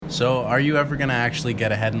So, are you ever going to actually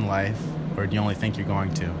get ahead in life, or do you only think you're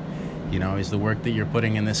going to? You know, is the work that you're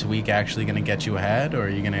putting in this week actually going to get you ahead, or are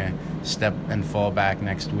you going to step and fall back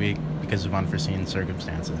next week because of unforeseen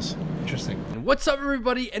circumstances? Interesting. What's up,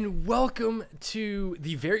 everybody, and welcome to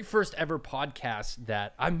the very first ever podcast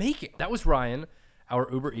that I'm making. That was Ryan,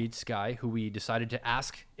 our Uber Eats guy, who we decided to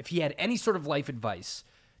ask if he had any sort of life advice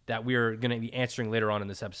that we're going to be answering later on in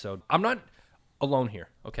this episode. I'm not alone here,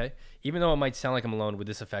 okay? Even though it might sound like I'm alone with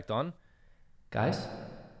this effect on. Guys,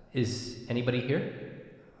 is anybody here?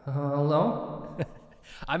 Hello?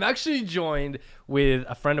 I'm actually joined with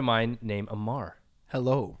a friend of mine named Amar.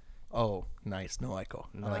 Hello. Oh, nice. No echo.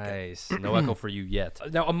 I like it. Nice. No echo for you yet.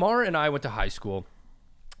 Now, Amar and I went to high school,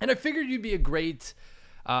 and I figured you'd be a great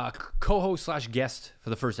co-host / guest for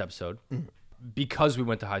the first episode because we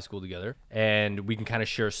went to high school together, and we can kind of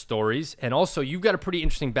share stories. And also, you've got a pretty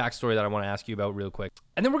interesting backstory that I want to ask you about real quick.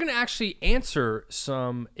 And then we're going to actually answer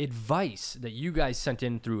some advice that you guys sent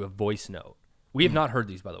in through a voice note. We have not heard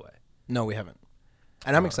these, by the way. No, we haven't.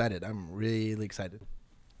 And I'm excited. I'm really excited.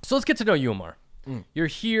 So let's get to know you, Amar. You're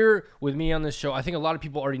here with me on this show. I think a lot of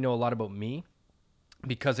people already know a lot about me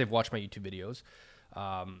because they've watched my YouTube videos.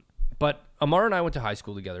 But Amar and I went to high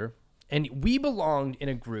school together, and we belonged in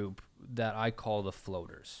a group that I call the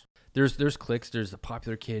floaters. There's cliques. There's the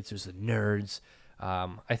popular kids. There's the nerds.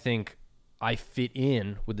 I think I fit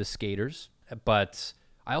in with the skaters, but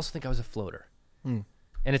I also think I was a floater. And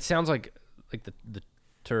it sounds like the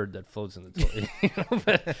turd that floats in the toilet. You know?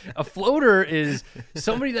 But a floater is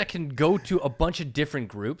somebody that can go to a bunch of different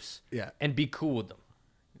groups and be cool with them.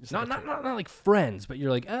 It's not like friends, but you're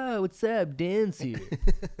like, oh, what's up, dance here,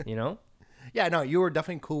 you know? Yeah, no, you were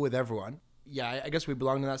definitely cool with everyone. Yeah, I guess we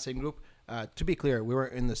belonged in that same group. To be clear, we were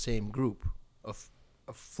in the same group of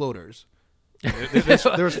floaters.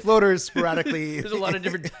 There's floaters sporadically. There's a lot of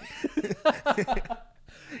different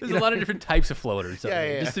There's a lot of different types of floaters.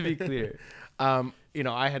 Just to be clear.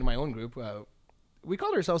 I had my own group. We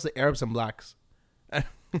called ourselves the Arabs and Blacks.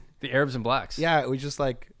 The Arabs and Blacks. Yeah, we just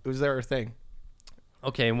it was their thing.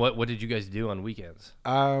 Okay, and what did you guys do on weekends?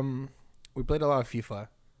 We played a lot of FIFA.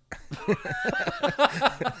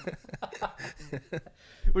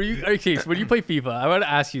 When you play FIFA, I want to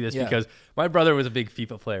ask you this because my brother was a big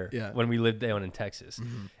FIFA player when we lived down in Texas,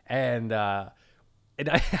 and I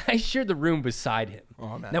shared the room beside him.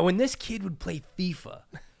 Oh, man. Now, when this kid would play FIFA,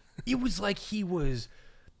 it was like he was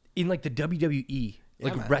in like the WWE,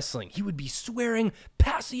 wrestling. He would be swearing,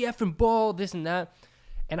 pass the effing ball, this and that,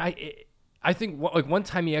 and I think one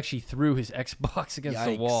time he actually threw his Xbox against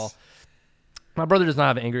the wall. My brother does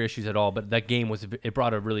not have anger issues at all, but that game it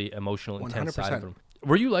brought a really emotional, intense 100%. side of him.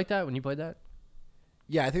 Were you like that when you played that?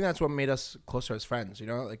 Yeah, I think that's what made us closer as friends. You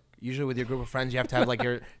know, like usually with your group of friends, you have to have like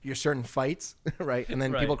your certain fights, right? And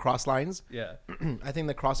then people cross lines. Yeah. I think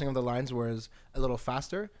the crossing of the lines was a little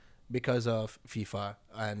faster because of FIFA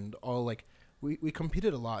and all. Like we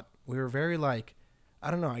competed a lot. We were very I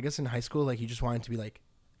don't know. I guess in high school, you just wanted to be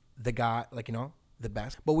the guy, the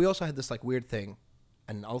best. But we also had this weird thing,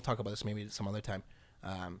 and I'll talk about this maybe some other time.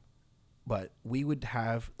 But we would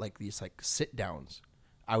have these sit downs.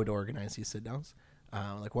 I would organize these sit downs,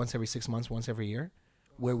 once every 6 months, once every year,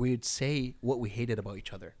 where we would say what we hated about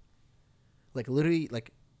each other. Literally,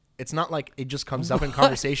 it's not it just comes up in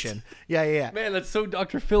conversation. Yeah. Man, that's so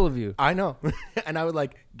Dr. Phil of you. I know. And I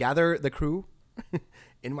would gather the crew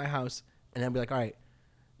in my house, and I'd be like, all right,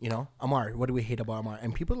 Amar, what do we hate about Amar?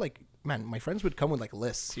 And people man, my friends would come with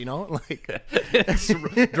lists, Drop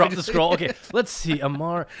the scroll. Okay, let's see,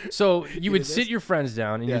 Amar. So you would sit your friends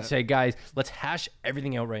down and you'd say, guys, let's hash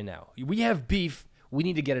everything out right now. We have beef. We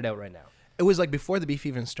need to get it out right now. It was before the beef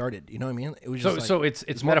even started. You know what I mean? It was just so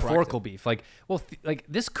it's metaphorical beef.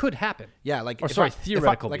 This could happen. Yeah,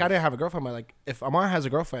 theoretical beef. I didn't have a girlfriend, but if Amar has a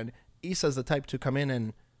girlfriend, Issa's the type to come in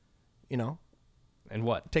and, and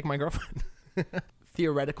what? Take my girlfriend.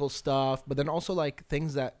 Theoretical stuff, but then also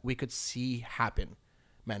things that we could see happen.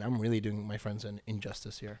 Man, I'm really doing my friends an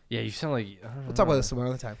injustice here. Yeah, you sound like... We'll talk about this some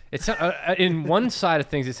other time. It's in one side of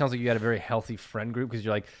things, it sounds like you got a very healthy friend group because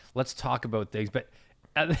you're let's talk about things. But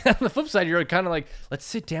on the flip side, you're kind of let's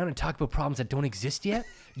sit down and talk about problems that don't exist yet,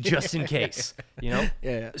 just in case,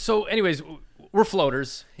 Yeah. So anyways, we're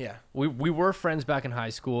floaters. Yeah. We were friends back in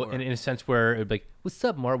high school, and in a sense where it'd be what's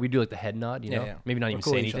up, Mar? We do the head nod, you know? Yeah. Maybe not We're even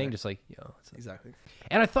cool say with each anything, other. just Exactly.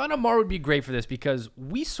 And I thought Amar would be great for this because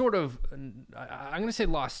we sort of, I'm going to say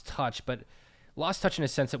lost touch, but lost touch in a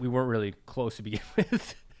sense that we weren't really close to begin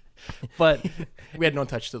with. But we had no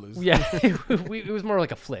touch to lose. Yeah, it was more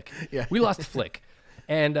like a flick. Yeah. We lost a flick.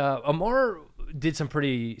 And Amar did some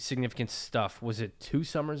pretty significant stuff. Was it 2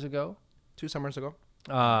 summers ago? 2 summers ago.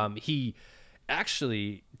 He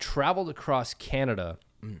actually traveled across Canada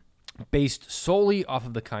based solely off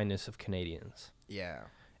of the kindness of Canadians. Yeah.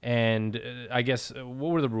 And I guess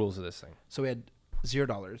what were the rules of this thing? So we had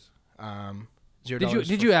 $0.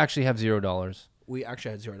 Did you actually have $0? We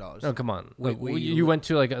actually had $0. No, come on. We- Like, we- you went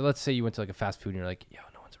to like let's say you went to like a fast food and you're like, yo,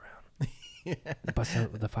 no one's around. Bust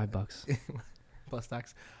out the $5. Plus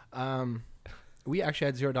tax. We actually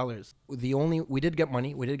had $0. We did get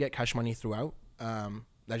money. We did get cash money throughout.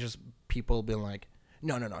 That's just people being like,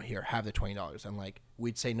 no, here, have the $20. And like,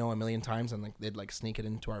 we'd say no a million times and like, they'd like sneak it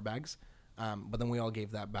into our bags. But then we all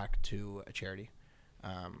gave that back to a charity,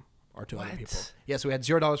 or to other people. Yeah. So we had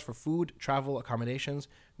 $0 for food, travel, accommodations.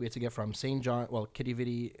 We had to get from Kitty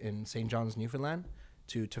Vitty in St. John's, Newfoundland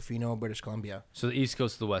to Tofino, British Columbia. So the East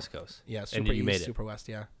Coast to the West Coast. Yeah. And Super you East, made it. Super West.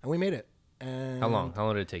 Yeah. And we made it. And How long? How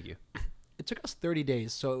long did it take you? It took us 30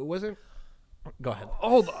 days. So it wasn't, go ahead.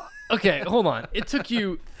 Hold on. Okay, hold on. It took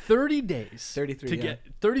you 30 days 33, to yeah. get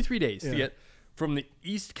 33 days to Yeah. get from the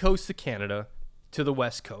East Coast of Canada to the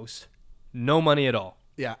West Coast. No money at all.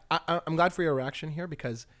 Yeah, I'm glad for your reaction here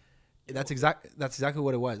because that's exactly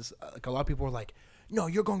what it was. Like a lot of people were like, "No,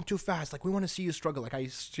 you're going too fast. Like we want to see you struggle." Like I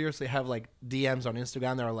seriously have like DMs on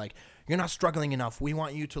Instagram that are like, "You're not struggling enough. We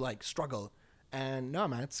want you to like struggle." And no,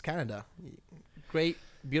 man, it's Canada. Great,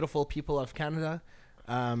 beautiful people of Canada.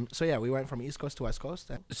 So yeah, we went from East Coast to West Coast.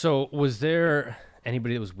 So was there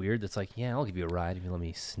anybody that was weird that's like, yeah, I'll give you a ride if you let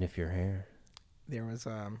me sniff your hair? There was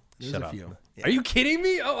Shut a up. few. Yeah. Are you kidding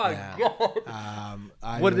me? Oh my Yeah.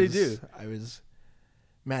 God. What did they do?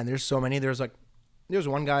 Man, there's so many. There's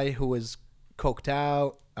one guy who was coked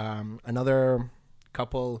out. Another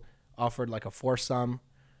couple offered like a foursome.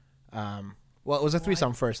 Well, it was a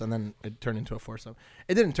threesome first, and then it turned into a foursome.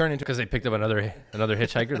 It didn't turn into Because they picked up another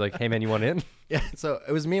hitchhiker. Like, hey man, you want in? yeah. So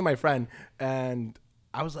it was me and my friend, and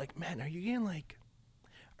I was like, man, are you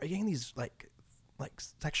getting these like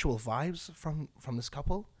sexual vibes from this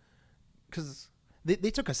couple? Because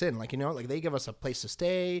they took us in, like, you know, like they give us a place to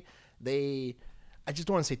stay. I just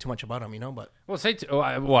don't want to say too much about them, you know, but Well,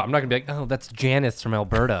 I'm not gonna be like, oh, that's Janice from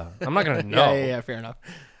Alberta. I'm not gonna know. yeah, fair enough.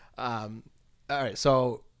 All right,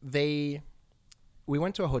 so we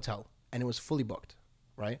went to a hotel and it was fully booked,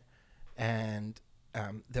 right? And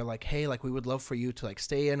they're like, hey, like we would love for you to like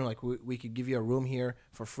stay in, like we could give you a room here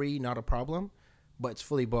for free, not a problem, but it's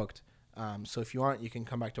fully booked. So if you want, you can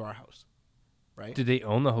come back to our house, right? Did they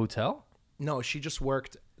own the hotel? No, she just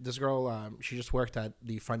worked. This girl, she just worked at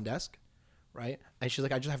the front desk, right? And she's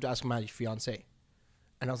like, I just have to ask my fiance.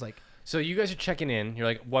 And I was like, So you guys are checking in. You're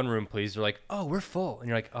like, one room, please. They're like, oh, we're full. And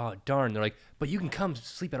you're like, oh, darn. They're like, but you can come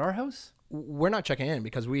sleep at our house? we're not checking in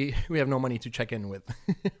because we have no money to check in with,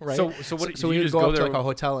 right? So what? So you we just would go go up to there. like a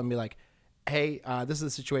hotel and be like, hey, this is the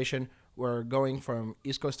situation. We're going from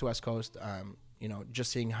East Coast to West Coast. You know,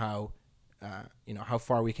 just seeing how, you know, how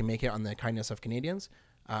far we can make it on the kindness of Canadians.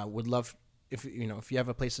 Would love if you have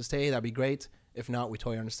a place to stay, that'd be great. If not, we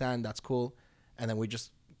totally understand. That's cool. And then we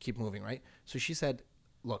just keep moving, right? So she said,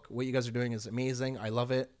 look, what you guys are doing is amazing. I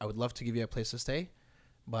love it. I would love to give you a place to stay,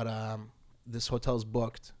 but this hotel's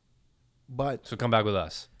booked. But So come back with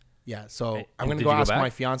us. yeah, so And I'm gonna did go you go ask back? my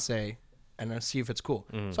fiance and see if it's cool.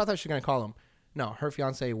 So I thought she was gonna call him. No, her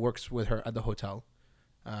fiance works with her at the hotel.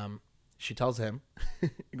 She tells him,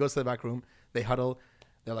 he goes to the back room. They huddle.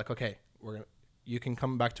 They're like, okay, you can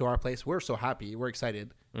come back to our place. We're so happy. We're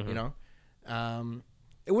excited. You know,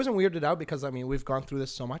 it wasn't weirded out because I mean we've gone through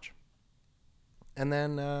this so much. And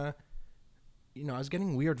then, you know, I was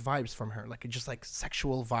getting weird vibes from her, like just like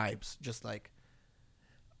sexual vibes, just like.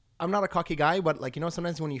 I'm not a cocky guy, but like, you know,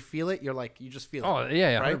 sometimes when you feel it, you're like, you just feel Oh it.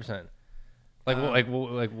 yeah, right? 100%.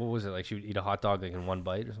 What was it? Like she would eat a hot dog like in one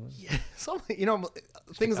bite or something? Yeah, something, you know,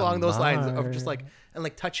 things along those lines of just like, and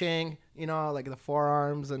like touching, you know, like the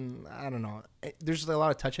forearms and I don't know. There's just a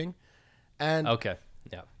lot of touching. And Okay.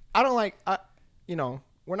 Yeah. I don't like, you know,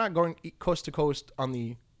 we're not going coast to coast on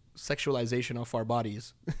the sexualization of our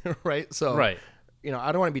bodies, right? So, Right. you know,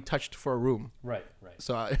 I don't want to be touched for a room. Right.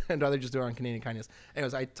 So I'd rather just do it on Canadian kindness.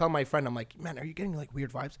 Anyways, I tell my friend, I'm like, man, are you getting like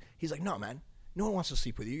weird vibes? He's like, no, man, no one wants to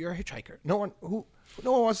sleep with you. You're a hitchhiker. No one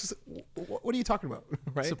wants to. What are you talking about,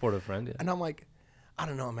 right? Supportive friend. Yeah. And I'm like, I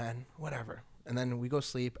don't know, man, whatever. And then we go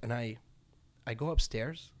sleep, and I go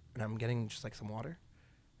upstairs, and I'm getting just like some water.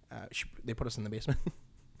 They put us in the basement.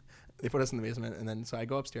 And then so I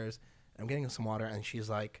go upstairs, and I'm getting some water, and she's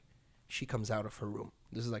like, she comes out of her room.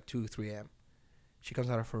 This is like 2-3 a.m. She comes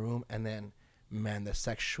out of her room, and then, man, the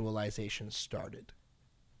sexualization started.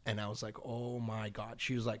 And I was like, oh my God.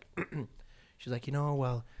 She was like, she's like, you know,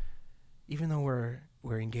 well, even though we're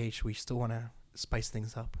engaged, we still want to spice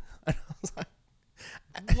things up. And I was like,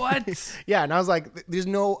 What? Yeah, and I was like, there's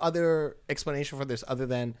no other explanation for this other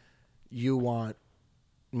than you want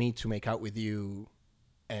me to make out with you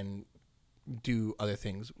and do other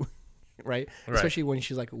things, right? Especially when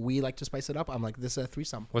she's like, we like to spice it up. I'm like, this is a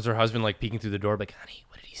threesome. Was her husband like peeking through the door, like, honey,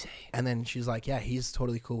 what did he say? And then she's like, yeah, he's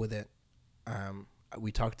totally cool with it.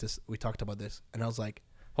 We talked about this, and I was like,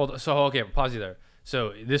 Hold on. So, okay, pause you there.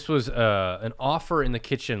 So this was an offer in the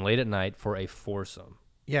kitchen late at night for a foursome.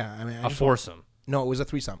 yeah, I mean, A foursome. no, it was a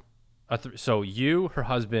threesome. So you, her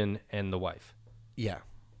husband, and the wife. Yeah.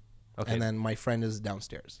 Okay. And then my friend is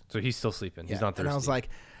downstairs. So he's still sleeping. Yeah. He's not thirsty. And I was like,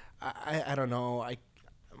 I don't know.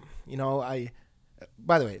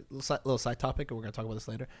 By the way, little side topic, and we're going to talk about this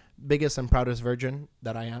later. Biggest and proudest virgin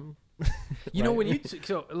that I am. you know, when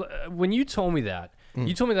you told me that,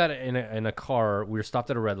 you told me that in a car, we were stopped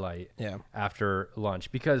at a red light Yeah. after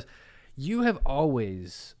lunch, because you have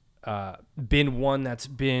always been one that's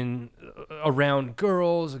been around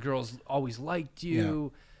girls. The girls always liked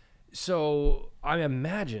you. So I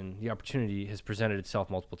imagine the opportunity has presented itself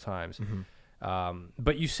multiple times.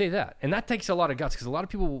 But you say that, and that takes a lot of guts, because a lot of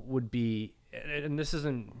people would be, and this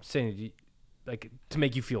isn't saying like to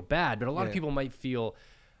make you feel bad, but a lot of people might feel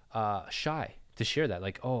shy to share that.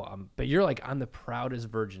 Like, but you're like, I'm the proudest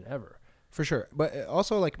virgin ever. For sure. But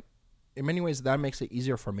also, like, in many ways, that makes it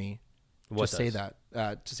easier for me to say that,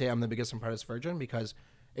 to say I'm the biggest and proudest virgin, because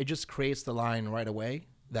it just creates the line right away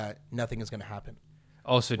that nothing is going to happen.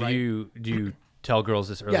 Oh, so do you tell girls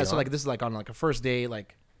this early Yeah, on? so like this is like on like a first date,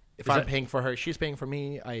 like if I'm paying for her, she's paying for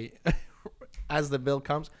me. I as the bill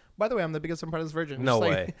comes. By the way, I'm the biggest and proudest virgin. No Just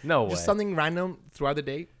way. No just way. something random throughout the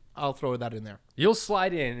date, I'll throw that in there. You'll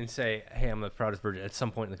slide in and say, hey, I'm the proudest virgin at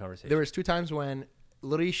some point in the conversation. There was 2 times when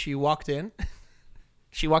literally she walked in.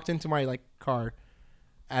 She walked into my like car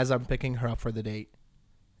as I'm picking her up for the date.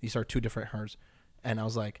 These are 2 different hers. And I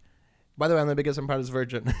was like, by the way, I'm the biggest and proudest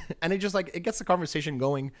virgin. And it just like, it gets the conversation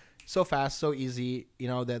going so fast, so easy, you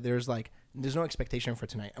know, that there's no expectation for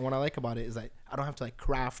tonight. And what I like about it is that I don't have to like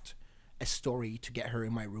craft a story to get her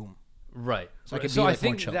in my room. Right. So I could be, I like, more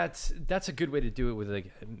think chill. that's a good way to do it, with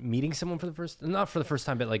like meeting someone not for the first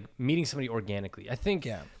time, but like meeting somebody organically. I think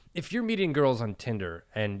if you're meeting girls on Tinder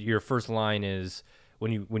and your first line is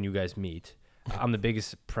when you guys meet, I'm the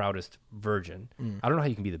biggest, proudest virgin. I don't know how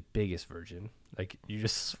you can be the biggest virgin. Like, you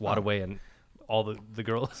just swat away and all the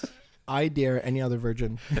girls. I dare any other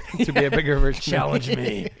virgin to be a bigger virgin. Challenge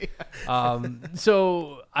me.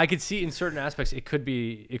 So I could see in certain aspects it could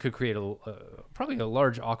create probably a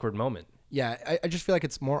large awkward moment. Yeah, I just feel like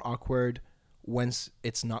it's more awkward once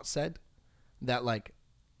it's not said. That like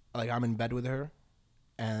I'm in bed with her,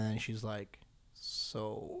 and she's like,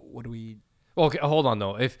 "So what do we?" Well, okay, hold on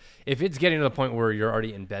though. If it's getting to the point where you're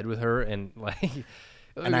already in bed with her and like,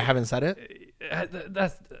 and I haven't said it,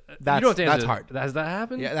 that's hard. Has that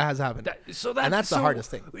happened? Yeah, that has happened. That's the hardest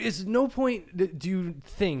thing. It's no point. Do you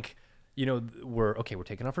think? We're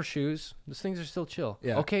taking off her shoes. These things are still chill.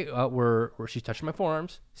 Yeah. Okay. She's touching my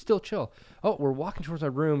forearms. Still chill. Oh, we're walking towards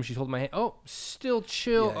our room. She's holding my hand. Oh, still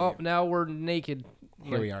chill. Yeah, now we're naked.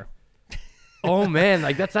 Here we are. Oh man,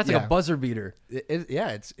 like that's like a buzzer beater.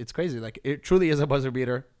 It's crazy. Like, it truly is a buzzer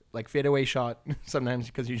beater. Like, fade away shot sometimes,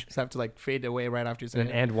 because you just have to like fade away right after you say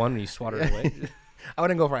it. And one when you swat it away. I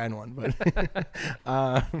wouldn't go for N1,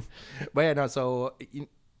 but yeah, no. So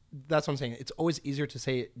that's what I'm saying. It's always easier to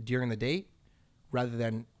say it during the date rather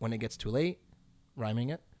than when it gets too late. Rhyming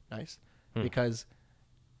it, nice. Because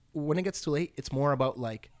when it gets too late, it's more about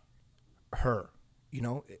like her. You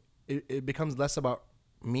know, it becomes less about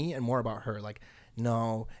me and more about her. Like,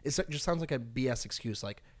 no, it just sounds like a BS excuse.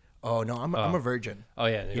 Like, oh no, I'm a virgin. Oh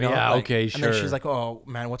yeah, you know. Okay, sure. And then she's like, oh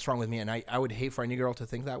man, what's wrong with me? And I would hate for any girl to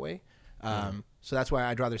think that way. So that's why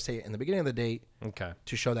I'd rather say it in the beginning of the date. Okay.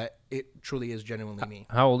 To show that it truly is genuinely me.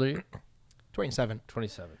 How old are you? 27.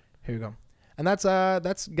 27. Here you go. And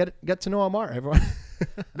that's get to know Amar, everyone.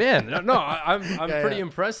 Man, no, I'm pretty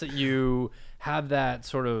impressed that you have that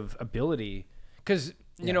sort of ability, because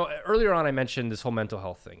you know, earlier on I mentioned this whole mental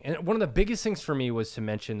health thing, and one of the biggest things for me was to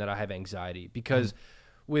mention that I have anxiety, because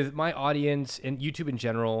with my audience and YouTube in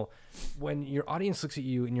general, when your audience looks at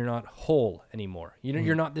you and you're not whole anymore, you know,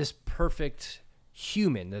 you're not this perfect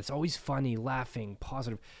human that's always funny, laughing,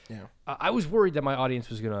 positive. Yeah. I was worried that my audience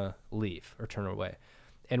was gonna leave or turn away.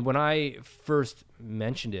 And when I first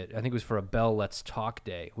mentioned it, I think it was for a Bell Let's Talk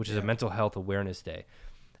Day, which is a mental health awareness day.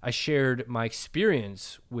 I shared my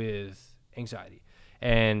experience with anxiety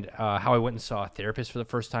and how I went and saw a therapist for the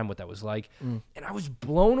first time, what that was like. And I was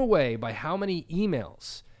blown away by how many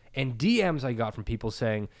emails and DMs I got from people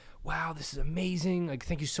saying, wow, this is amazing. Like,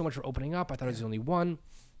 thank you so much for opening up. I thought I was the only one.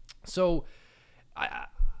 So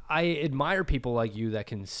I admire people like you that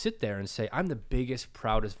can sit there and say, I'm the biggest,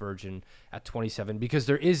 proudest virgin at 27, because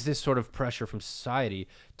there is this sort of pressure from society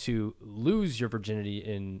to lose your virginity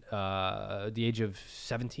in the age of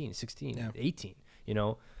 17, 16, 18, you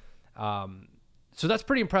know? So that's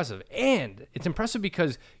pretty impressive. And it's impressive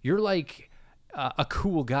because you're like a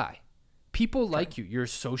cool guy. People like you. You're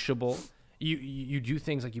sociable. You do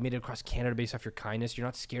things like you made it across Canada based off your kindness. You're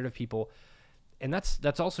not scared of people. And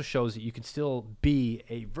that's also shows that you can still be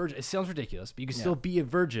a virgin. It sounds ridiculous, but you can still be a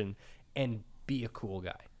virgin and be a cool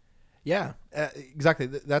guy. Yeah, exactly.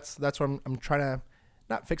 That's what I'm trying to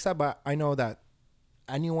not fix that, but I know that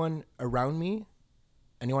anyone around me,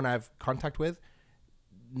 anyone I have contact with,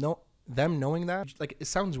 them knowing that, like, it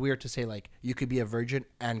sounds weird to say like you could be a virgin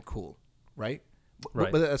and cool, right?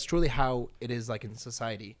 Right. But that's truly how it is, like, in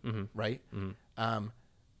society, right?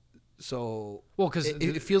 So, Well, because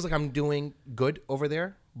it feels like I'm doing good over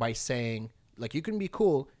there by saying, like, you can be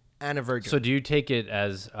cool and a virgin. So do you take it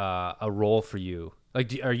as a role for you?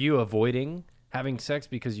 Like, are you avoiding having sex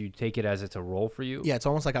because you take it as it's a role for you? Yeah, it's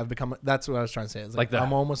almost like I've become. That's what I was trying to say. It's like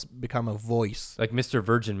I'm almost become a voice, like Mr.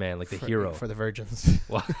 Virgin Man, like the hero for the virgins.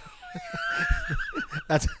 Well,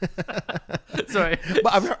 that's sorry,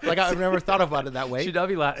 but I've never thought about it that way. Should I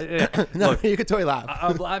be laughing? No, Look, you could totally laugh.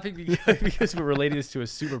 I'm laughing because we're relating this to a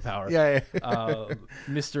superpower. Yeah.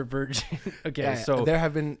 Mr. Virgin. Okay, Yeah, so there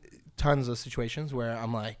have been tons of situations where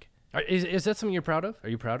I'm like, is that something you're proud of? Are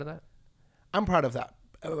you proud of that? I'm proud of that,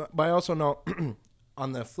 but I also know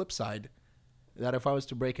on the flip side that if I was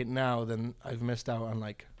to break it now, then I've missed out on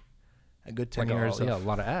like a good 10 years. A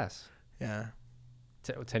lot of ass. Yeah,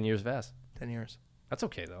 10 years of ass. 10 years. That's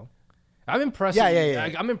okay though. I'm impressed. Yeah.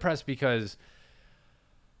 I'm impressed because,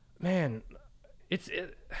 man,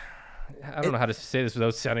 I don't know how to say this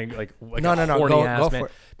without sounding like no, a horny go ass for man.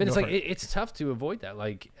 it. But it's Go like for it. it's tough to avoid that.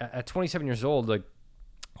 Like at 27 years old, like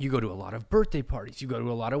you go to a lot of birthday parties, you go to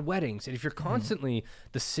a lot of weddings, and if you're constantly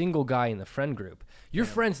the single guy in the friend group, your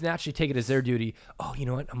friends naturally take it as their duty. Oh, you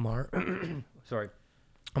know what, Amar? Sorry.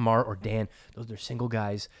 Amar or Dan, those are single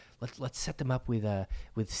guys. Let's set them up with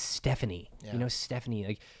Stephanie. Yeah. You know, Stephanie,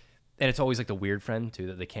 like, and it's always like the weird friend too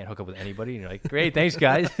that they can't hook up with anybody. And you're like, great, thanks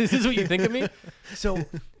guys. This is what you think of me. So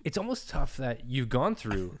it's almost tough that you've gone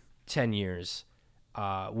through 10 years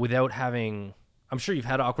without having. I'm sure you've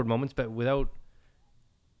had awkward moments, but without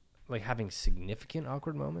like having significant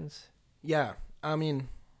awkward moments. Yeah, I mean,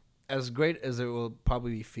 as great as it will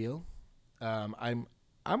probably feel, I'm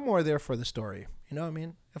more there for the story. You know what I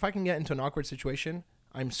mean? If I can get into an awkward situation,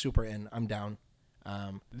 I'm super in. I'm down.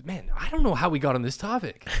 Man, I don't know how we got on this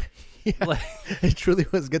topic. Like, it truly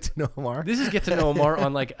was good to know Amar. this is get to know Amar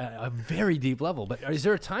on like a very deep level. But is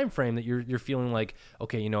there a time frame that you're feeling like,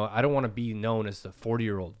 okay, you know, I don't want to be known as the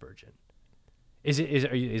 40-year-old virgin? Is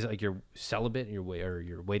it like you're celibate and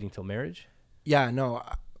you're waiting till marriage? Yeah, no.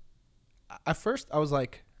 At first, I was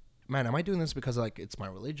like, man, am I doing this because like it's my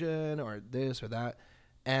religion or this or that?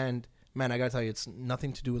 And man, I gotta tell you, it's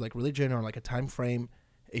nothing to do with like religion or like a time frame.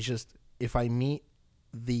 It's just if I meet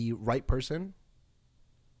the right person,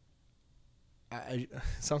 it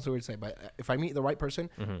sounds so weird to say, but if I meet the right person,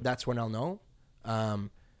 that's when I'll know.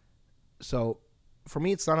 So for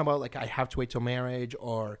me, it's not about like I have to wait till marriage,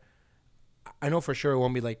 or I know for sure it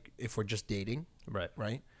won't be like if we're just dating,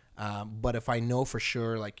 right? But if I know for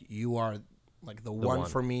sure like you are like the one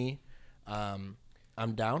for me, I'm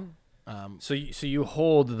down. So you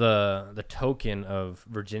hold the token of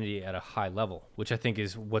virginity at a high level, which I think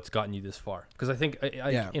is what's gotten you this far. Because I think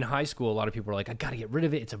in high school, a lot of people are like, I got to get rid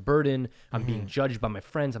of it. It's a burden. I'm being judged by my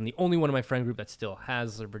friends. I'm the only one in my friend group that still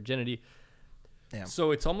has their virginity. Yeah.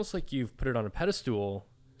 So it's almost like you've put it on a pedestal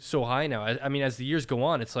so high now. I mean, as the years go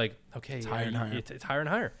on, it's like, okay, it's higher and higher. It's higher and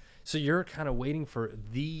higher. So you're kind of waiting for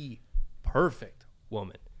the perfect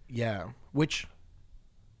woman. Yeah. Which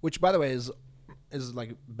by the way is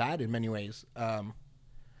like bad in many ways. I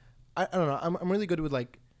don't know. I'm really good with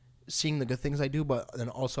like seeing the good things I do, but then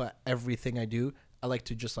also everything I do, I like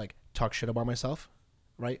to just like talk shit about myself,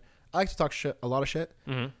 right? I like to talk a lot of shit,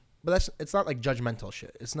 but it's not like judgmental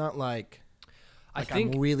shit. It's not like I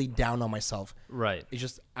think I'm really down on myself. Right. It's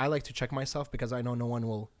just I like to check myself because I know no one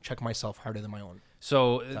will check myself harder than my own.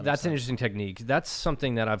 So that's an interesting technique. That's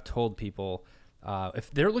something that I've told people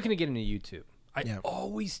if they're looking to get into YouTube. I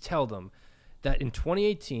always tell them that in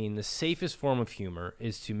 2018, the safest form of humor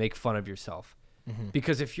is to make fun of yourself.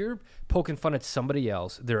 Because if you're poking fun at somebody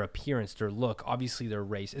else, their appearance, their look, obviously their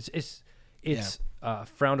race, it's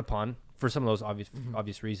frowned upon for some of those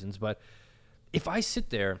obvious reasons. But if I sit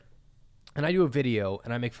there and I do a video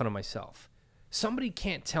and I make fun of myself, somebody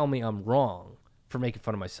can't tell me I'm wrong for making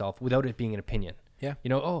fun of myself without it being an opinion. Yeah. You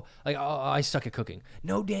know, oh, like, oh, I suck at cooking.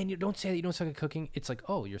 No, Dan, you don't say that you don't suck at cooking. It's like,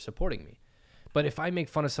 oh, you're supporting me. But if I make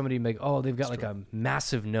fun of somebody and make, oh, they've got like a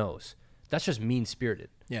massive nose, that's just mean spirited.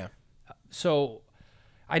 Yeah. So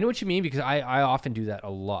I know what you mean, because I often do that a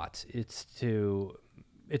lot. It's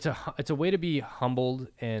a way to be humbled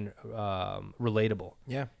and relatable.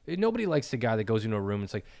 Yeah. Nobody likes the guy that goes into a room and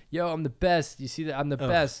it's like, yo, I'm the best. You see that? I'm the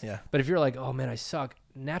best. yeah. But if you're like, oh man, I suck,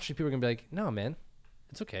 naturally people are gonna be like, no, man,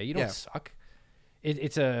 it's okay. You don't suck.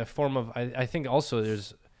 It's a form of, I think also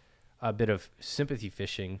there's a bit of sympathy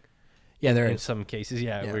fishing. Yeah, there in is. some cases,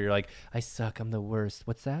 where you're like, I suck, I'm the worst.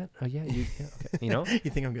 What's that? Oh yeah, okay. You know?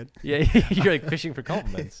 You think I'm good? Yeah, you're like fishing for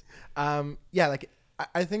compliments. Yeah, like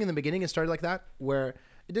I think in the beginning it started like that, where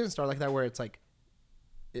it didn't start like that, where it's like,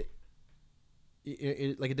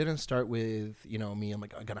 it like it didn't start with, you know, me. I'm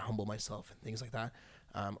like, I gotta humble myself and things like that,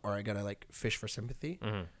 or I gotta like fish for sympathy.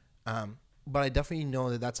 But I definitely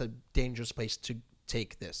know that that's a dangerous place to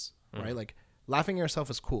take this, right? Like laughing at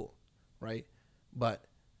yourself is cool, right? But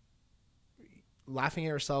laughing at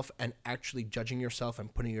yourself and actually judging yourself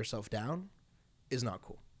and putting yourself down is not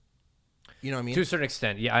cool. You know what I mean? To a certain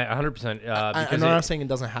extent, yeah, 100%. I'm not saying it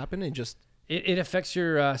doesn't happen. It just it affects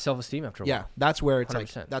your self-esteem after a while. yeah, that's where it's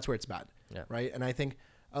 100%. like that's where it's bad, Yeah. right? And I think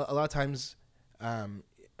a lot of times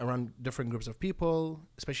around different groups of people,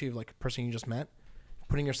 especially like a person you just met,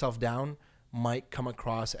 putting yourself down might come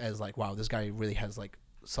across as like, wow, this guy really has like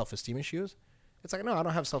self-esteem issues. It's like, no, I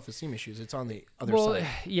don't have self-esteem issues. It's on the other side.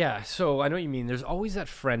 Yeah, so I know what you mean. There's always that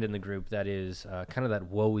friend in the group that is kind of that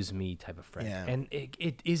woe is me type of friend. Yeah. And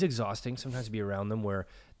it is exhausting sometimes to be around them, where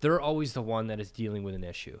they're always the one that is dealing with an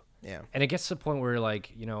issue. Yeah. And it gets to the point where you're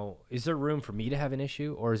like, you know, is there room for me to have an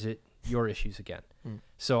issue, or is it your issues again?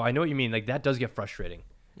 So I know what you mean. Like, that does get frustrating.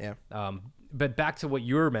 Yeah. But back to what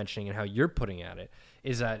you're mentioning and how you're putting at it,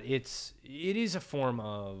 is that it is a form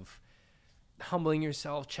of humbling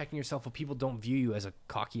yourself, checking yourself, but people don't view you as a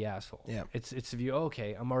cocky asshole. Yeah. It's to view,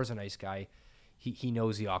 okay, Amar's a nice guy. He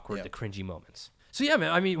knows the awkward, Yeah. the cringy moments. So yeah,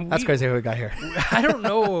 man, I mean, That's crazy how we got here. I don't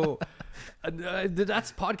know.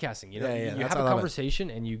 That's podcasting, you know. Yeah, You that's- have I a love it.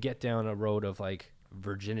 conversation and you get down a road of like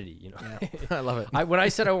virginity, you know. Yeah. I love it. When I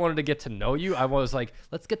said I wanted to get to know you, I was like,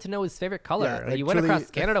 let's get to know his favorite color. Yeah, like You went truly-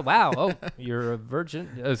 across Canada. Wow. Oh, you're a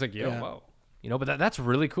virgin. I was like, Yeah. wow. You know, but that's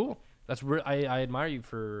really cool. I admire you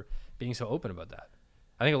for being so open about that.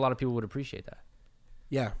 I think a lot of people would appreciate that.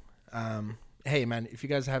 Yeah. Hey, man, if you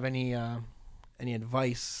guys have any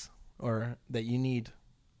advice or that you need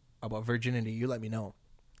about virginity, you let me know.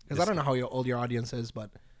 Because I don't know how old your audience is,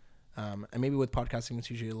 but and maybe with podcasting, it's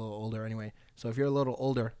usually a little older anyway. So if you're a little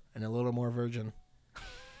older and a little more virgin,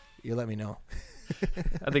 you let me know.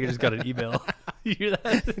 I think I just got an email. You hear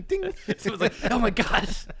that? Ding. Someone's like, oh my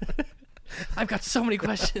gosh. I've got so many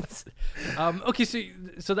questions. Okay,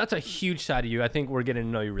 so that's a huge side of you. I think we're getting to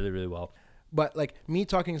know you really, really well. But like me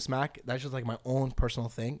talking smack, that's just like my own personal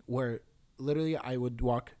thing where literally I would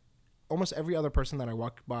walk almost every other person that I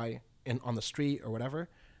walk by on the street or whatever.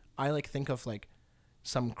 I like think of like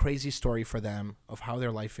some crazy story for them of how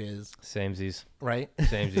their life is, Samesies. right?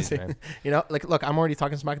 Samesies, man. You know, like, look, I'm already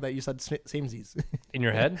talking smack that you said samesies. In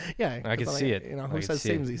your head? Yeah. I can 'cause I'm see like, it. You know, I who can says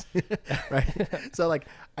see it. samesies? Right. So like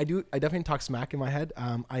I definitely talk smack in my head.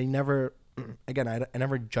 I never, again, I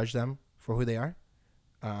never judge them for who they are.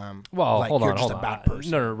 Well, like, hold you're on, just hold a on. bad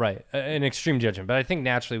person. No, right. An extreme judgment. But I think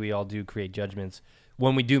naturally we all do create judgments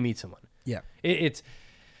when we do meet someone. Yeah. It's,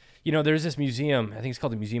 you know, there's this museum, I think it's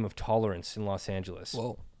called the Museum of Tolerance in Los Angeles.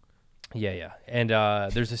 Whoa. Yeah. And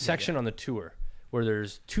there's a section on the tour where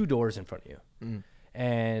there's two doors in front of you.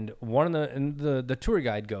 And one of the tour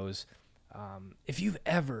guide goes, if you've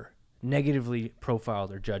ever negatively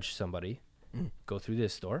profiled or judged somebody, go through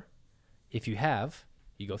this door. If you have,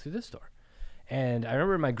 you go through this door. And I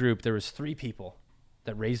remember in my group, there was 3 people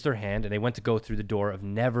that raised their hand and they went to go through the door of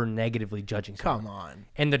never negatively judging someone. Come on.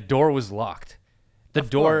 And the door was locked. The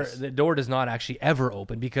course. door does not actually ever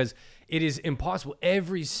open because it is impossible.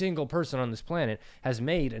 Every single person on this planet has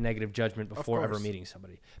made a negative judgment before ever course. meeting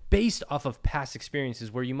somebody based off of past experiences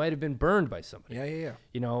where you might have been burned by somebody. Yeah.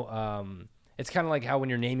 You know, it's kind of like how when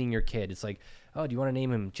you're naming your kid, it's like, oh, do you want to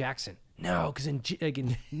name him Jackson? No, because in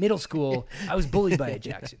middle school, I was bullied by a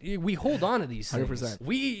Jackson. We hold on to these things.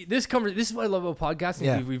 100%. This is what I love about podcasting.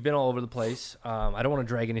 Yeah. We've been all over the place. I don't want to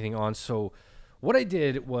drag anything on. So what I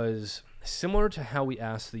did was similar to how we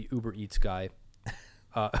asked the Uber Eats guy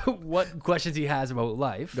what questions he has about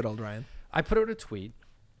life. Good old Ryan. I put out a tweet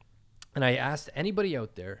and I asked anybody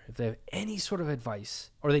out there if they have any sort of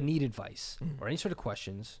advice or they need advice or any sort of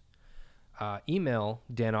questions, email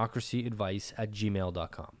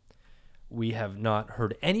danocracyadvice@gmail.com. We have not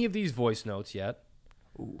heard any of these voice notes yet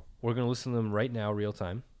Ooh. We're going to listen to them right now, real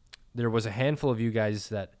time. There was a handful of you guys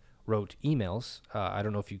that wrote emails. I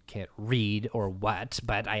don't know if you can't read or what,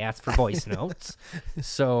 but I asked for voice notes.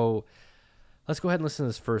 So let's go ahead and listen to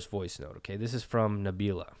this first voice note, okay? This is from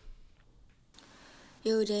Nabila.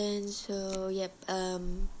 Yo, Dan. So, yep,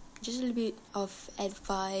 just a little bit of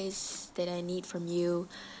advice that I need from you.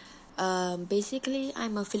 Basically,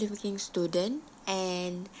 I'm a filmmaking student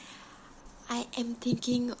and I am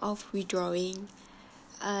thinking of withdrawing.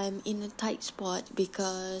 I'm in a tight spot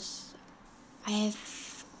because I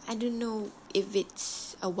don't know if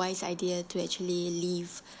it's a wise idea to actually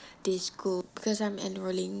leave this school because I'm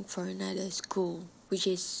enrolling for another school which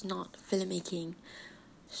is not filmmaking.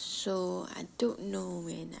 So I don't know,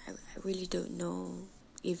 man. I really don't know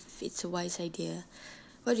if it's a wise idea.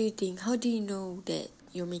 What do you think? How do you know that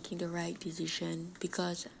you're making the right decision?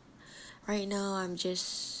 Because right now I'm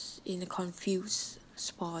just in a confused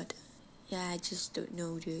spot. Yeah, I just don't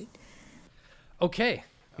know, dude. Okay.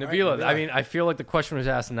 All right, Nabila, Nabila. I mean, I feel like the question was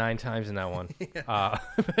asked 9 times in that one.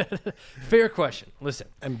 Fair question. Listen,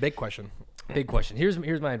 And big question. big question.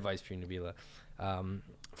 Here's my advice for you, Nabila.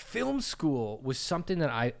 Film school was something that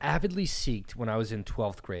I avidly sought when I was in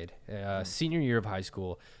 12th grade, senior year of high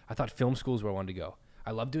school. I thought film school is where I wanted to go.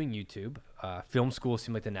 I love doing YouTube. Film school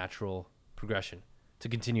seemed like the natural progression to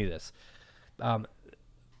continue this.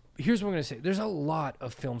 Here's what I'm going to say. There's a lot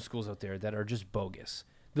of film schools out there that are just bogus.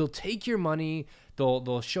 They'll take your money.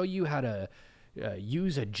 They'll show you how to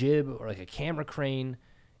use a jib or like a camera crane,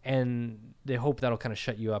 and they hope that'll kind of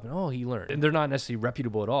shut you up. And he learned. And they're not necessarily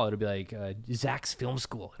reputable at all. It'll be like Zach's Film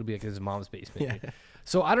School. It'll be like his mom's basement. Yeah.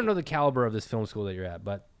 So I don't know the caliber of this film school that you're at,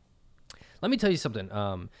 but let me tell you something.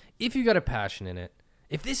 If you got a passion in it,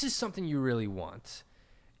 if this is something you really want,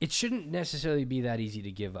 it shouldn't necessarily be that easy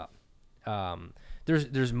to give up.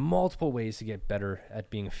 There's multiple ways to get better at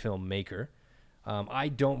being a filmmaker. I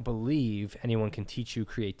don't believe anyone can teach you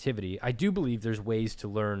creativity. I do believe there's ways to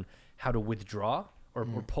learn how to withdraw or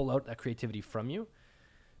pull out that creativity from you.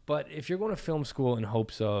 But if you're going to film school in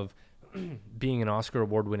hopes of being an Oscar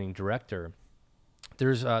award-winning director,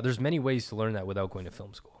 there's many ways to learn that without going to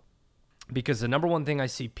film school. Because the number one thing I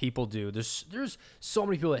see people do, there's so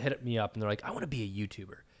many people that hit me up and they're like, I want to be a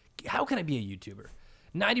YouTuber. How can I be a YouTuber?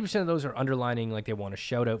 90% of those are underlining like they want a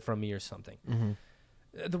shout out from me or something. Mm-hmm.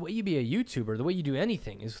 The way you be a YouTuber, the way you do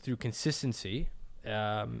anything is through consistency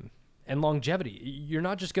and longevity. You're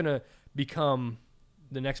not just going to become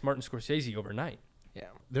the next Martin Scorsese overnight. Yeah,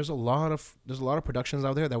 there's a lot of productions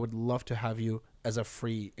out there that would love to have you as a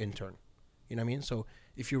free intern. You know what I mean? So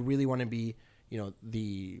if you really want to be,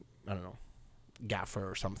 the gaffer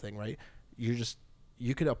or something, right?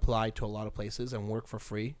 You could apply to a lot of places and work for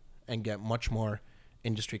free and get much more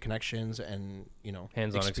industry connections and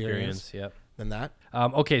Hands-on experience. Yep. than that.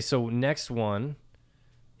 Okay, so next one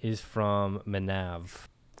is from Manav.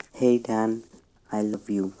 Hey Dan, I love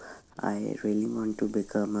you. I really want to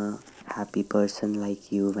become a happy person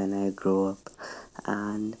like you when I grow up.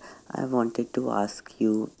 And I wanted to ask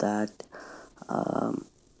you that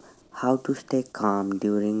how to stay calm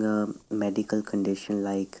during a medical condition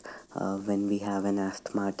like when we have an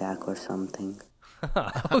asthma attack or something.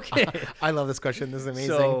 Okay. I love this question. This is amazing.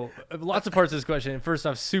 So lots of parts of this question. First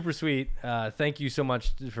off, super sweet. Thank you so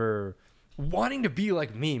much for wanting to be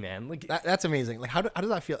like me, man. Like that's amazing. Like how does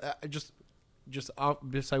that feel?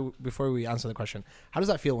 Before we answer the question, how does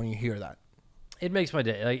that feel when you hear that? it makes my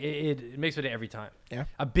day. Like it makes my day every time. Yeah.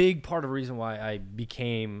 A big part of the reason why I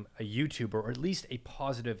became a YouTuber, or at least a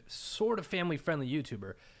positive, sort of family-friendly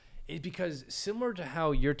YouTuber, is because similar to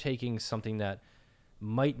how you're taking something that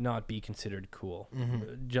might not be considered cool,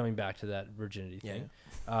 jumping back to that virginity thing.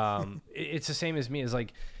 It's the same as me. It's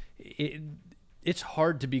like it's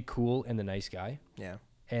hard to be cool and the nice guy. Yeah.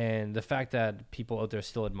 And the fact that people out there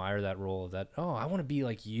still admire that role of that, oh, I want to be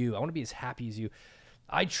like you. I want to be as happy as you.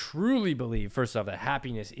 I truly believe, first off, that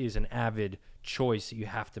happiness is an avid choice that you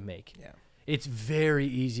have to make. Yeah. It's very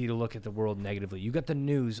easy to look at the world negatively. You got the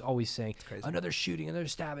news always saying another shooting, another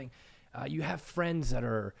stabbing. You have friends that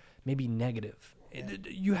are maybe negative. Yeah.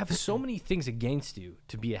 You have so many things against you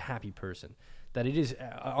to be a happy person that it is,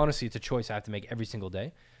 honestly, it's a choice I have to make every single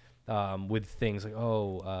day with things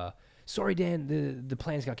like, sorry, Dan, the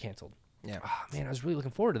plans got canceled. Yeah. Oh, man, I was really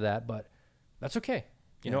looking forward to that, but that's okay.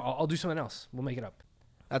 You know, I'll do something else. We'll make it up.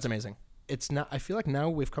 That's amazing. It's not. I feel like now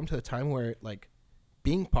we've come to the time where like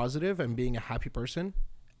being positive and being a happy person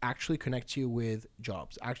actually connects you with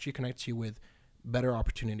jobs. Actually connects you with better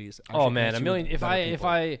opportunities. Oh man, a million. If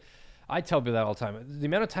I tell people that all the time. The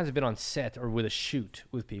amount of times I've been on set or with a shoot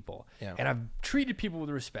with people, and I've treated people with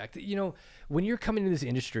respect. You know, when you're coming into this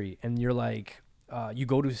industry and you're like, you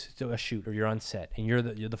go to a shoot or you're on set and you're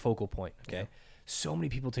the focal point. Okay. So many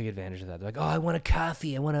people take advantage of that. They're like, oh, I want a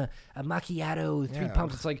coffee. I want a macchiato, 3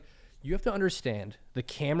 pumps. It's like, you have to understand the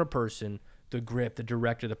camera person, the grip, the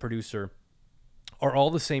director, the producer are all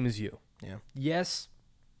the same as you. Yeah. Yes,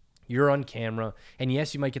 you're on camera. And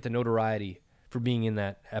yes, you might get the notoriety for being in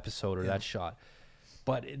that episode or that shot.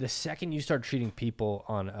 But the second you start treating people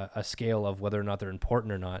on a scale of whether or not they're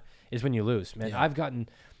important or not is when you lose, man. I've gotten,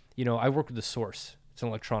 I work with The Source. It's an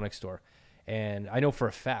electronics store. And I know for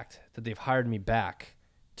a fact that they've hired me back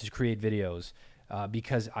to create videos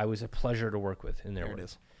because I was a pleasure to work with in their work. It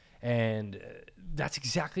is. And that's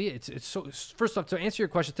exactly it. It's so, first off, to answer your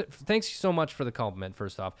question, thanks so much for the compliment,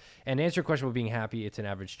 first off. And to answer your question about being happy, it's an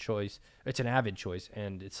average choice. It's an avid choice,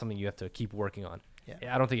 and it's something you have to keep working on.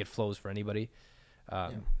 Yeah. I don't think it flows for anybody.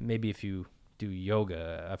 Maybe if you do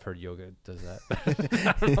yoga, I've heard yoga does that.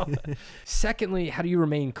 I don't know. Secondly, how do you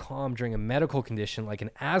remain calm during a medical condition like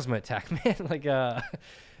an asthma attack? Man,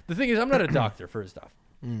 the thing is, I'm not a doctor, first off.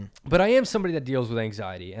 But I am somebody that deals with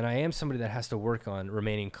anxiety, and I am somebody that has to work on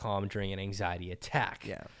remaining calm during an anxiety attack.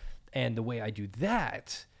 Yeah. And the way I do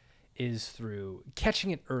that is through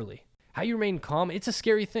catching it early. How you remain calm, it's a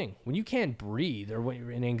scary thing. When you can't breathe or when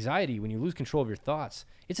you're in anxiety, when you lose control of your thoughts,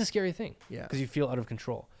 it's a scary thing because you feel out of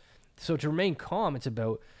control. So to remain calm, it's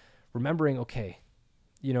about remembering, okay,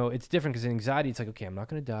 it's different because in anxiety, it's like, okay, I'm not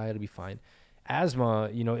going to die. It'll be fine. Asthma,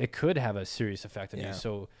 it could have a serious effect on you.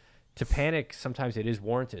 So to panic, sometimes it is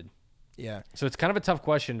warranted. Yeah. So it's kind of a tough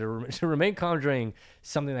question to remain calm during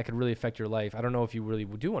something that could really affect your life. I don't know if you really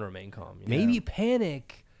do want to remain calm. Maybe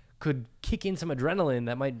panic could kick in some adrenaline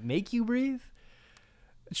that might make you breathe.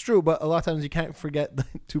 It's true, but a lot of times you can't forget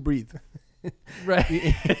to breathe.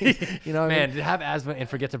 Right. Man, to have asthma and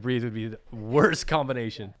forget to breathe would be the worst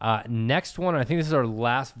combination. Next one, I think this is our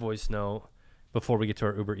last voice note before we get to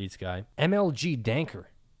our Uber Eats guy. MLG Danker.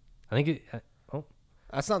 I think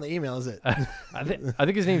that's not the email, is it? I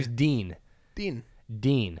think his name's Dean.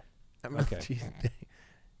 Dean. Okay.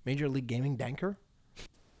 Major League Gaming Danker.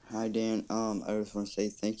 Hi, Dan. I just want to say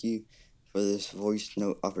thank you for this voice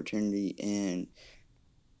note opportunity. And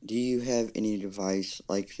do you have any advice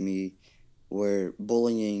like me where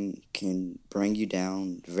bullying can bring you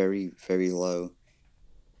down very, very low?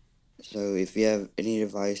 So if you have any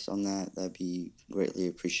advice on that, that'd be greatly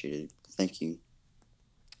appreciated. Thank you.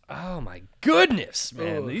 Oh my goodness,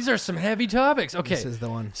 man. These are some heavy topics. Okay. This is the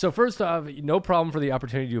one. So first off, no problem for the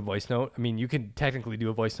opportunity to do a voice note. I mean, you can technically do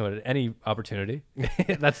a voice note at any opportunity.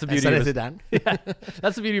 That's the beauty of it. Yeah,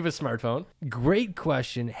 that's the beauty of a smartphone. Great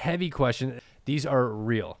question, heavy question. These are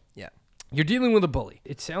real. Yeah. You're dealing with a bully.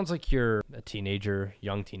 It sounds like you're a teenager,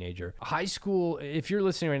 young teenager. High school, if you're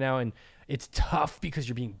listening right now and it's tough because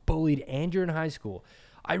you're being bullied and you're in high school,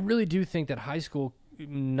 I really do think that high school,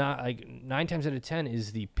 not like 9 times out of 10,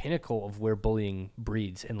 is the pinnacle of where bullying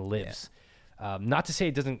breeds and lives. Not to say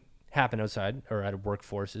it doesn't happen outside or at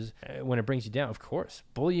workforces when it brings you down. Of course,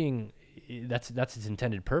 bullying, that's its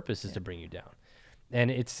intended purpose, is to bring you down. And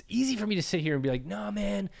it's easy for me to sit here and be like, "No,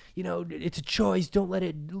 man, it's a choice. Don't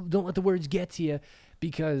let the words get to you,"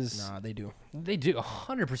 because they do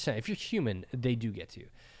 100%. If you're human, they do get to you.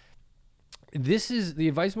 This is the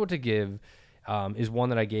advice I'm about to give. Is one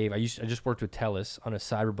that I gave. I just worked with TELUS on a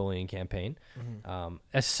cyberbullying campaign.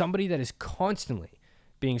 As somebody that is constantly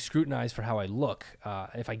being scrutinized for how I look,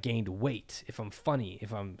 if I gained weight, if I'm funny,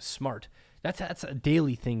 if I'm smart, that's a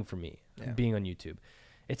daily thing for me. Being on YouTube,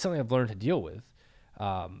 it's something I've learned to deal with.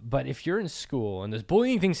 But if you're in school and there's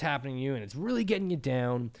bullying things happening to you and it's really getting you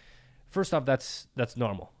down, first off, that's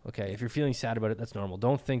normal. Okay, if you're feeling sad about it, that's normal.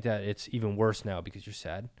 Don't think that it's even worse now because you're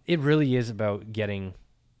sad. It really is about getting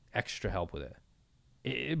extra help with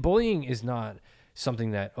it. Bullying is not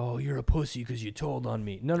something that, oh, you're a pussy because you told on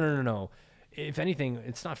me. No. If anything,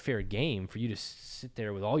 it's not fair game for you to sit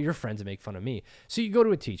there with all your friends and make fun of me. So you go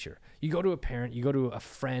to a teacher, you go to a parent, you go to a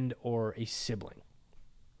friend or a sibling,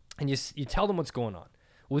 and you tell them what's going on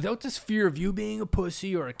without this fear of you being a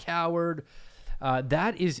pussy or a coward.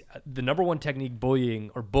 That is the number one technique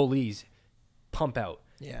bullying or bullies pump out.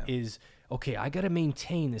 Is, okay, I got to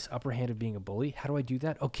maintain this upper hand of being a bully. How do I do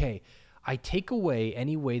that? Okay, I take away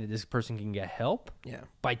any way that this person can get help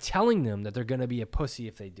by telling them that they're going to be a pussy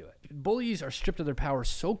if they do it. Bullies are stripped of their power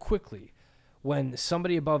so quickly when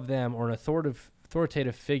somebody above them or an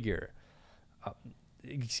authoritative figure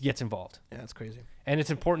gets involved. Yeah, that's crazy. And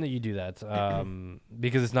it's important that you do that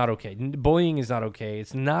because it's not okay. Bullying is not okay.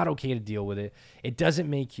 It's not okay to deal with it. It doesn't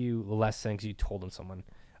make you less than because you told on someone.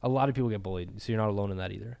 A lot of people get bullied, so you're not alone in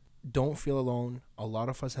that either. Don't feel alone. A lot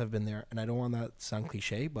of us have been there, and I don't want that to sound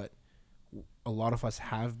cliche, but a lot of us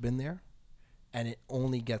have been there. and it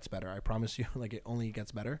only gets better. I promise you, like it only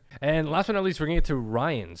gets better. And last but not least, we're going to get to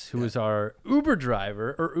Ryan's, who is our Uber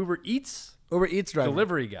driver or Uber Eats driver.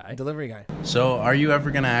 delivery guy. Delivery guy. So, are you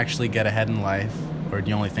ever going to actually get ahead in life, or do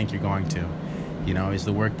you only think you're going to? You know, is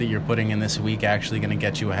the work that you're putting in this week actually going to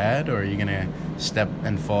get you ahead, or are you going to step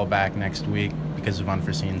and fall back next week because of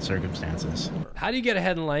unforeseen circumstances? How do you get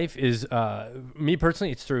ahead in life is, me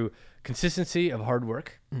personally, it's through consistency of hard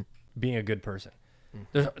work, being a good person.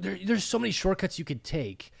 There's so many shortcuts you could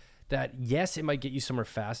take that, yes, it might get you somewhere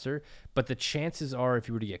faster, but the chances are if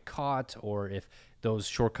you were to get caught or if those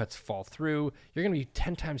shortcuts fall through, you're going to be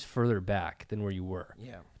 10 times further back than where you were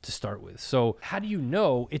to start with. So how do you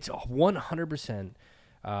know? It's 100%.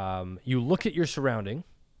 You look at your surrounding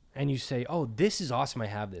and you say, oh, this is awesome. I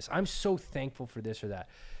have this. I'm so thankful for this or that.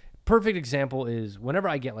 Perfect example is whenever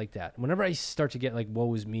I get like that, whenever I start to get like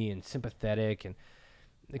woe is me and sympathetic and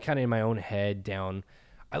kind of in my own head down,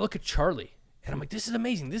 I look at Charlie and I'm like, this is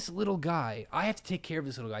amazing. This little guy, I have to take care of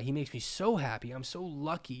this little guy. He makes me so happy. I'm so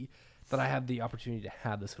lucky that I have the opportunity to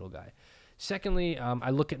have this little guy. Secondly, I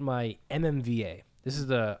look at my MMVA. This is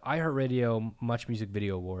the iHeartRadio Much Music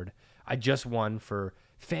Video Award. I just won for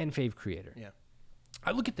Fan Fave Creator. Yeah.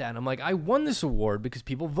 I look at that and I'm like, I won this award because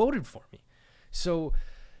people voted for me. So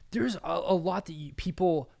there's a lot that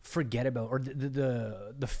people forget about, or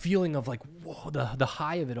the feeling of like, whoa, the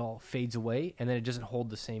high of it all fades away, and then it doesn't hold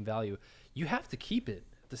the same value. You have to keep it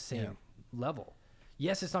at the same level.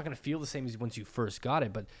 Yes, it's not going to feel the same as once you first got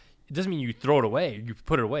it, but it doesn't mean you throw it away. You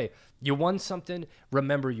put it away. You won something.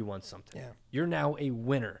 Remember, you won something. Yeah. You're now a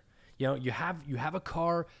winner. You know, you have a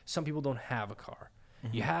car. Some people don't have a car.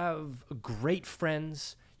 Mm-hmm. You have great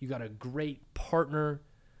friends. You got a great partner.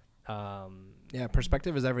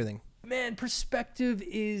 Perspective is everything. Man, perspective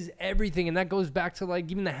is everything, and that goes back to like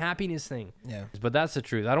even the happiness thing. Yeah. But that's the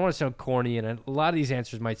truth. I don't want to sound corny, and a lot of these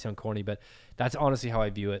answers might sound corny, but that's honestly how I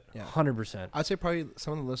view it. 100%. I'd say probably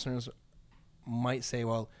some of the listeners might say,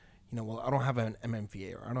 well, I don't have an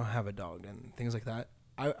MMVA, or I don't have a dog, and things like that.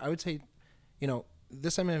 I would say,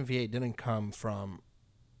 this MMVA didn't come from,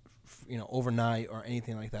 overnight or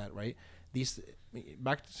anything like that, right?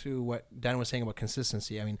 Back to what Dan was saying about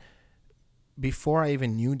consistency. I mean, before I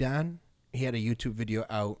even knew Dan, he had a YouTube video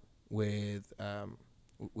out with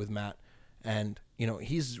Matt, and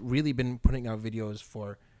he's really been putting out videos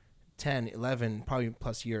for 10, 11, probably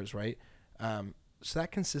plus years, right? So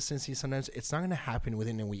that consistency, sometimes it's not going to happen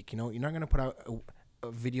within a week. You're not going to put out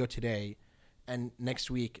a video today, and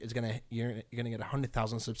next week you're gonna get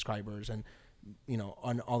 100,000 subscribers, and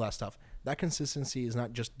on all that stuff. That consistency is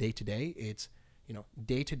not just day to day. It's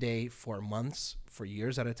day to day for months, for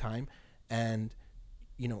years at a time. And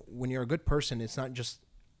when you're a good person, it's not just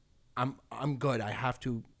I'm good. I have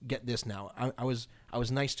to get this now. I was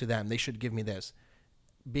nice to them. They should give me this.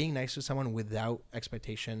 Being nice to someone without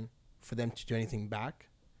expectation for them to do anything back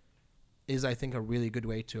is, I think, a really good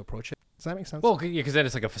way to approach it. Does that make sense? Well, yeah, because then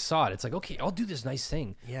it's like a facade. It's like, okay, I'll do this nice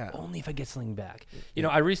thing. Yeah. Only if I get something back.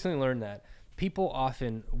 I recently learned that people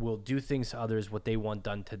often will do things to others what they want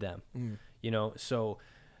done to them. So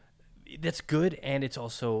that's good, and it's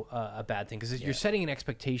also a bad thing because you're setting an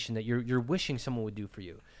expectation that you're wishing someone would do for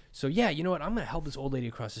you. So yeah, you know what? I'm gonna help this old lady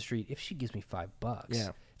across the street if she gives me $5. Yeah.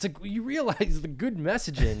 It's like you realize the good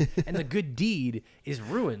messaging and the good deed is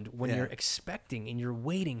ruined when you're expecting and you're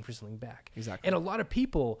waiting for something back. Exactly. And a lot of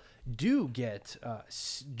people do get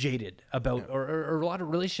jaded about, or a lot of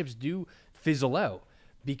relationships do fizzle out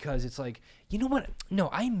because it's like, you know what? No,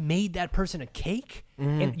 I made that person a cake,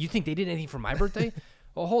 and you think they did anything for my birthday?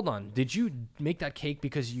 Well, hold on. Did you make that cake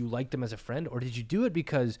because you liked them as a friend, or did you do it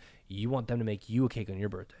because you want them to make you a cake on your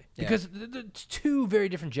birthday? Because it's two very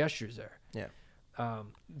different gestures there. Yeah.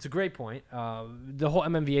 It's a great point. The whole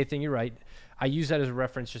MMVA thing, you're right. I use that as a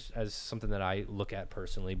reference just as something that I look at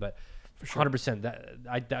personally, but for sure.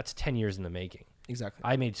 100%, that's 10 years in the making. Exactly.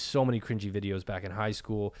 I made so many cringy videos back in high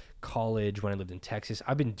school, college, when I lived in Texas.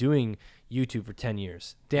 I've been doing YouTube for 10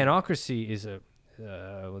 years. Danocracy is a,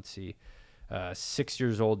 6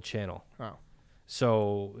 years old channel. Wow.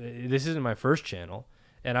 So this isn't my first channel,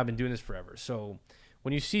 and I've been doing this forever. So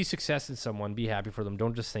when you see success in someone, be happy for them.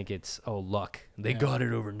 Don't just think it's, luck. They got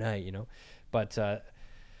it overnight, But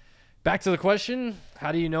back to the question,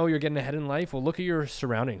 how do you know you're getting ahead in life? Well, look at your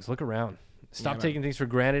surroundings. Look around. Stop taking things for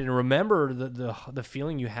granted, and remember the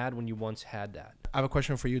feeling you had when you once had that. I have a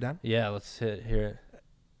question for you, Dan. Yeah, let's hear it.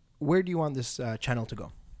 Where do you want this channel to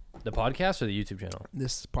go? The podcast or the YouTube channel?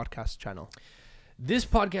 This podcast channel. This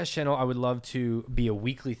podcast channel, I would love to be a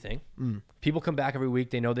weekly thing. People come back every week.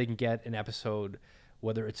 They know they can get an episode,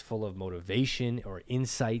 whether it's full of motivation or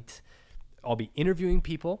insight, I'll be interviewing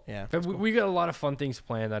people. Yeah, But we got a lot of fun things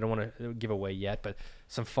planned. I don't want to give away yet, but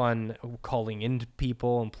some fun calling into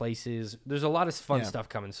people and places. There's a lot of fun stuff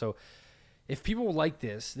coming. So if people like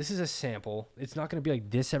this is a sample. It's not going to be like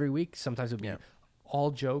this every week. Sometimes it'll be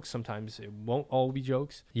all jokes. Sometimes it won't all be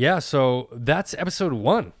jokes. Yeah, so that's episode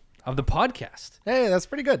 1 of the podcast. Hey, that's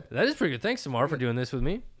pretty good. That is pretty good. Thanks, Amar, for doing this with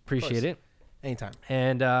me. Appreciate it. Anytime.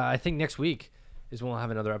 And I think next week is when we'll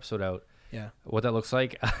have another episode out. Yeah. What that looks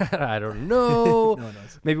like, I don't know. No one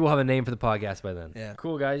knows. Maybe we'll have a name for the podcast by then. Yeah.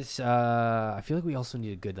 Cool, guys. I feel like we also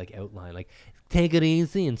need a good like outline, like take it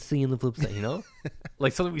easy and see you in the flip side. You know,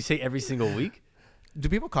 like something we say every single week. Do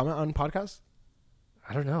people comment on podcasts?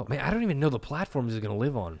 I don't know, man. I don't even know the platforms it's gonna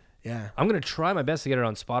live on. Yeah. I'm gonna try my best to get it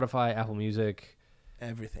on Spotify, Apple Music,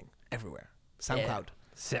 Everything. Everywhere. SoundCloud.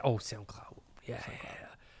 SoundCloud. Yeah.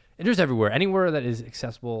 It is everywhere. Anywhere that is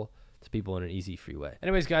accessible to people in an easy, free way.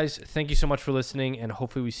 Anyways, guys, thank you so much for listening, and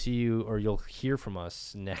hopefully we see you or you'll hear from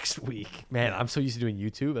us next week. Man, I'm so used to doing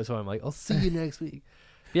YouTube. That's why I'm like, I'll see you next week.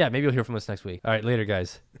 Yeah, maybe you'll hear from us next week. All right, later,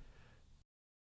 guys.